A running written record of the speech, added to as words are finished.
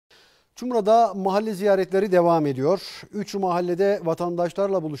Çumra'da mahalle ziyaretleri devam ediyor. 3 mahallede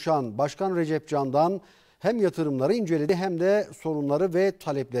vatandaşlarla buluşan Başkan Recep Can'dan hem yatırımları inceledi hem de sorunları ve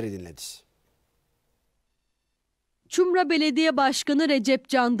talepleri dinledi. Çumra Belediye Başkanı Recep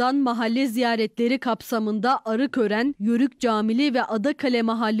Can'dan mahalle ziyaretleri kapsamında Arıkören, Yörük Camili ve Adakale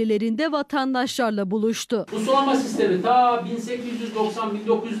mahallelerinde vatandaşlarla buluştu. Bu sulama sistemi ta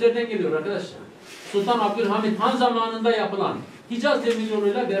 1890-1900'lerden geliyor arkadaşlar. Sultan Abdülhamit Han zamanında yapılan, Hicaz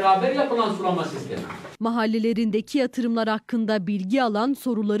Demiryolu'yla beraber yapılan sulama sistemi. Mahallelerindeki yatırımlar hakkında bilgi alan,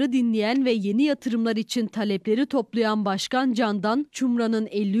 soruları dinleyen ve yeni yatırımlar için talepleri toplayan Başkan Can'dan Çumra'nın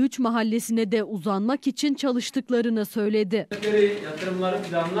 53 mahallesine de uzanmak için çalıştıklarını söyledi. Yatırımları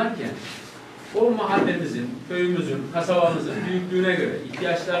planlarken o mahallemizin, köyümüzün, kasabamızın büyüklüğüne göre,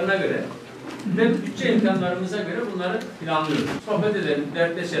 ihtiyaçlarına göre ve bütçe imkanlarımıza göre bunları planlıyoruz. Sohbet edelim,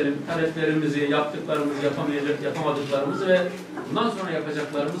 dertleşelim, taleplerimizi, yaptıklarımızı, yapamadıklarımızı ve bundan sonra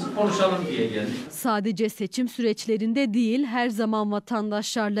yapacaklarımızı konuşalım diye geldik. Sadece seçim süreçlerinde değil, her zaman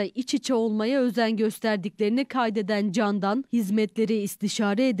vatandaşlarla iç içe olmaya özen gösterdiklerini kaydeden Can'dan, hizmetleri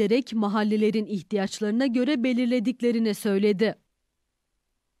istişare ederek mahallelerin ihtiyaçlarına göre belirlediklerini söyledi.